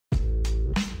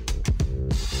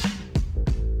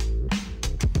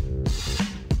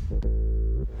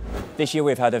This year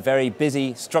we've had a very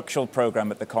busy structural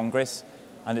program at the Congress,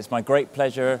 and it's my great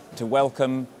pleasure to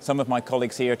welcome some of my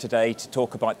colleagues here today to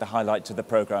talk about the highlights of the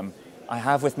program. I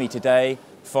have with me today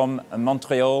from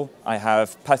Montreal, I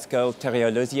have Pascal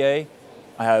Thériaud-Lauzier,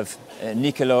 I have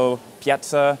Nicolo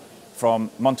Piazza from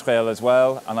Montreal as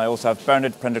well, and I also have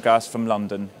Bernard Prendergast from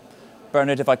London.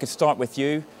 Bernard, if I could start with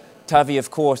you. TAVI, of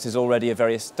course, is already a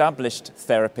very established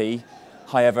therapy.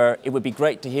 However, it would be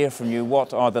great to hear from you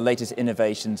what are the latest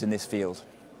innovations in this field.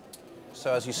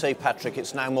 So as you say, Patrick,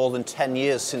 it's now more than 10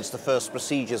 years since the first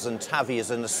procedures, and TAVI is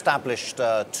an established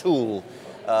tool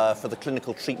for the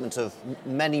clinical treatment of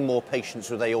many more patients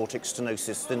with aortic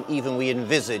stenosis than even we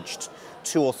envisaged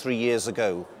 2 or 3 years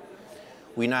ago.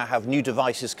 We now have new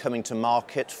devices coming to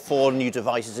market, 4 new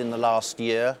devices in the last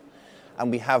year,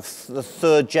 and we have the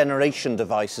 3rd generation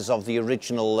devices of the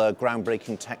original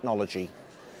groundbreaking technology.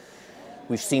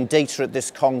 We've seen data at this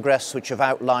Congress which have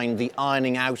outlined the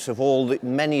ironing out of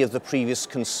many of the previous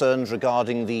concerns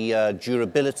regarding the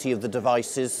durability of the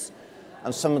devices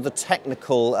and some of the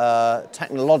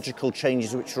technological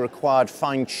changes which required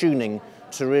fine-tuning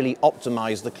to really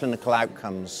optimize the clinical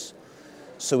outcomes.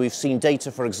 So we've seen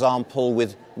data, for example,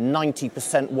 with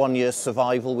 90% 1-year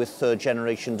survival with 3rd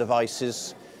generation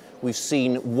devices. We've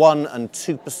seen 1 and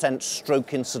 2%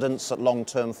 stroke incidence at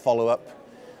long-term follow-up.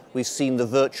 We've seen the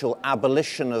virtual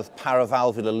abolition of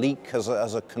paravalvular leak as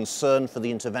a concern for the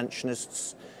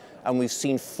interventionists, and we've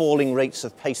seen falling rates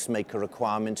of pacemaker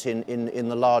requirement in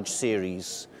the large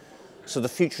series. So the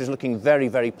future is looking very,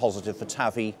 very positive for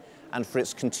TAVI and for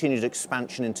its continued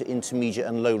expansion into intermediate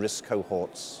and low-risk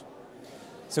cohorts.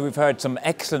 So we've heard some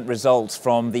excellent results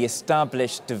from the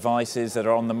established devices that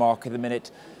are on the market at the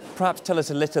minute. Perhaps tell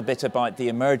us a little bit about the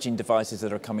emerging devices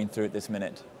that are coming through at this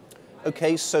minute.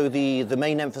 Okay, so the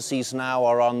main emphases now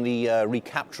are on the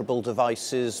recapturable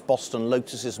devices. Boston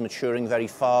Lotus is maturing very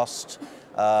fast.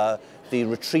 The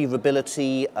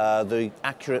retrievability, the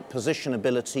accurate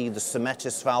positionability, the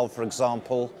Symetis valve, for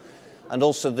example, and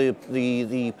also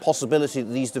the possibility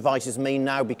that these devices may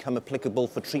now become applicable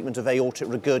for treatment of aortic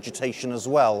regurgitation as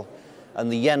well.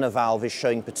 And the Jena valve is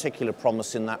showing particular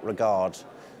promise in that regard.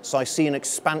 So I see an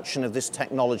expansion of this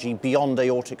technology beyond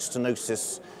aortic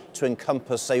stenosis to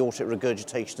encompass aortic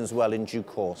regurgitation as well in due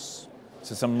course.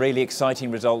 So some really exciting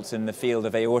results in the field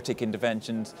of aortic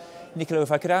interventions. Nicolo,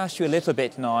 if I could ask you a little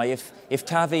bit now, if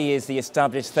TAVI is the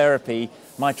established therapy,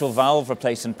 mitral valve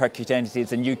replacement percutaneous is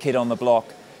the new kid on the block,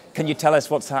 can you tell us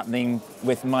what's happening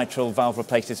with mitral valve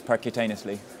replacements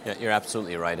percutaneously? Yeah, you're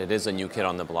absolutely right. It is a new kid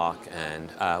on the block, and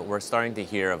we're starting to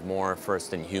hear of more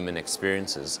first-in-human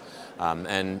experiences.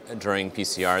 And during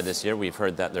PCR this year, we've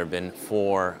heard that there have been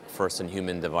 4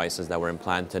 first-in-human devices that were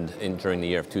implanted during the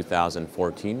year of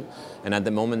 2014. And at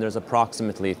the moment, there's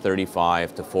approximately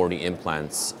 35 to 40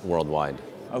 implants worldwide.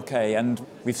 Okay, and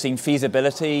we've seen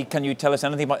feasibility. Can you tell us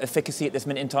anything about efficacy at this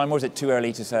minute in time, or is it too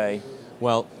early to say?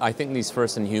 Well, I think these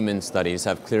first-in-human studies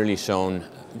have clearly shown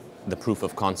the proof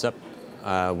of concept.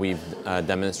 We've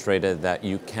demonstrated that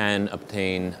you can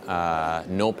obtain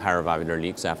no paravalvular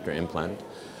leaks after implant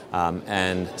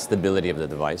and stability of the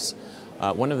device.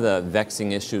 One of the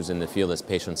vexing issues in the field is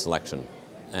patient selection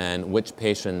and which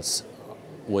patients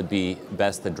would be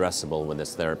best addressable with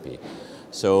this therapy.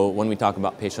 So when we talk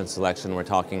about patient selection, we're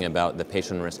talking about the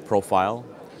patient risk profile,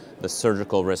 the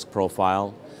surgical risk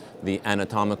profile, the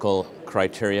anatomical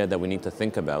criteria that we need to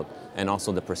think about, and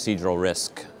also the procedural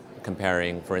risk,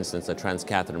 comparing, for instance, a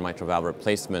transcatheter mitral valve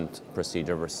replacement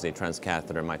procedure versus a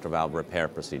transcatheter mitral valve repair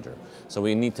procedure. So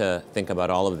we need to think about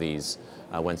all of these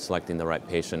when selecting the right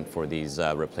patient for these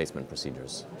replacement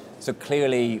procedures. So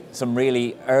clearly some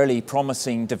really early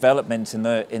promising developments in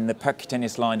the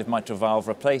percutaneous line of mitral valve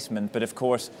replacement, but of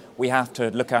course we have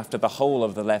to look after the whole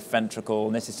of the left ventricle,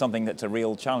 and this is something that's a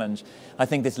real challenge. I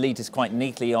think this leads us quite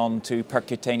neatly on to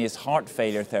percutaneous heart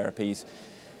failure therapies.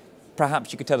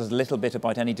 Perhaps you could tell us a little bit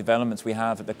about any developments we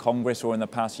have at the Congress or in the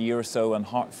past year or so on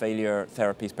heart failure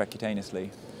therapies percutaneously.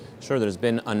 Sure, there's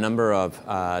been a number of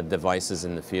devices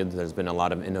in the field. There's been a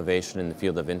lot of innovation in the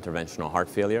field of interventional heart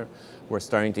failure. We're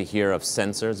starting to hear of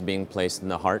sensors being placed in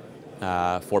the heart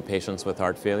for patients with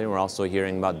heart failure. We're also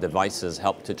hearing about devices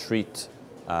help to treat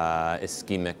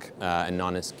ischemic and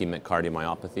non-ischemic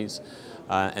cardiomyopathies.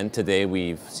 And today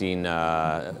we've seen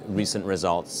recent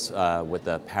results with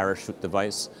a parachute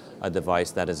device, a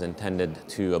device that is intended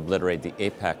to obliterate the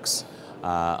apex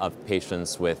of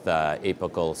patients with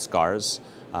apical scars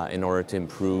in order to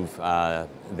improve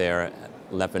their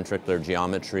left ventricular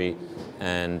geometry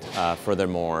and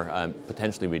furthermore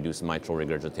potentially reduce mitral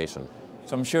regurgitation.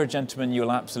 So I'm sure, gentlemen,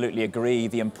 you'll absolutely agree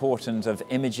the importance of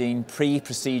imaging,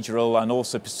 pre-procedural and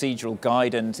also procedural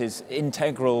guidance is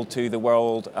integral to the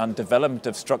world and development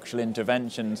of structural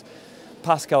interventions.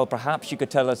 Pascal, perhaps you could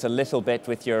tell us a little bit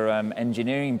with your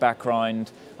engineering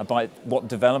background about what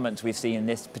developments we see in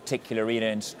this particular arena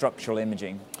in structural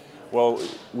imaging. Well,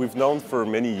 we've known for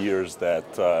many years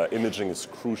that imaging is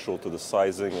crucial to the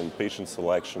sizing and patient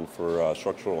selection for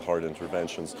structural heart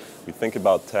interventions. We think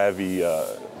about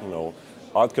TAVI,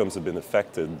 outcomes have been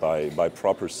affected by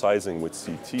proper sizing with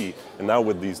CT, and now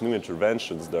with these new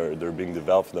interventions, they're being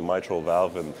developed for the mitral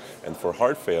valve and for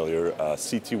heart failure,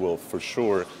 CT will for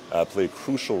sure play a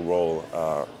crucial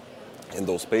role in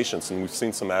those patients, and we've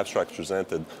seen some abstracts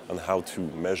presented on how to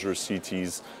measure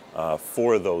CTs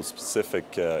for those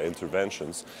specific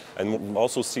interventions. And we've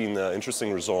also seen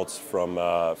interesting results from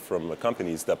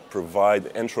companies that provide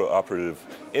intraoperative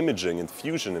imaging and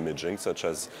fusion imaging, such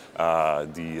as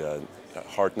the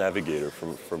Heart Navigator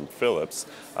from Philips,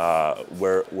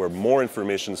 where more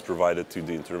information is provided to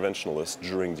the interventionalist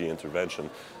during the intervention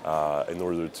in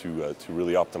order to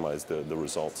really optimize the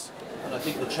results. And I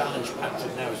think the challenge,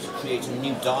 Patrick, now is to create a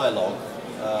new dialogue,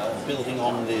 building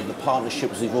on the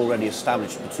partnerships we've already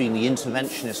established between the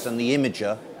interventionist and the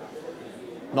imager,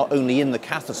 not only in the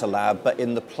catheter lab, but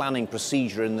in the planning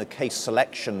procedure, in the case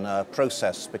selection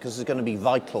process, because it's going to be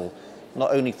vital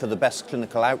not only for the best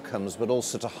clinical outcomes, but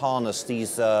also to harness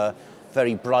these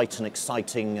very bright and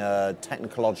exciting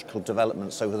technological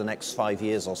developments over the next 5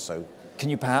 years or so. Can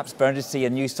you perhaps bear to see a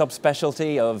new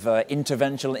subspecialty of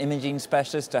interventional imaging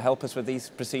specialists to help us with these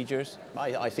procedures?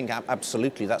 I think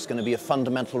absolutely that's going to be a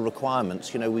fundamental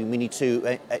requirement. You know, we need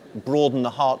to broaden the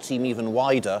heart team even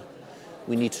wider.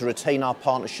 We need to retain our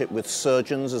partnership with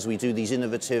surgeons as we do these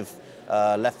innovative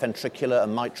left ventricular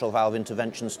and mitral valve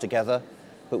interventions together.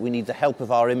 But we need the help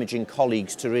of our imaging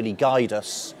colleagues to really guide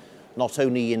us, not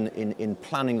only in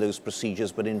planning those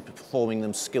procedures, but in performing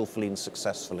them skillfully and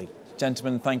successfully.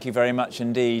 Gentlemen, thank you very much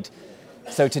indeed.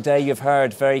 So today you've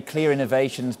heard very clear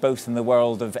innovations both in the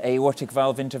world of aortic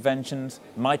valve interventions,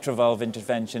 mitral valve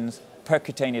interventions,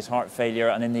 percutaneous heart failure,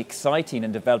 and in the exciting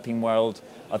and developing world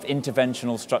of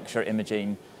interventional structure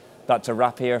imaging. That's a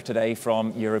wrap here today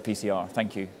from EuroPCR.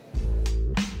 Thank you.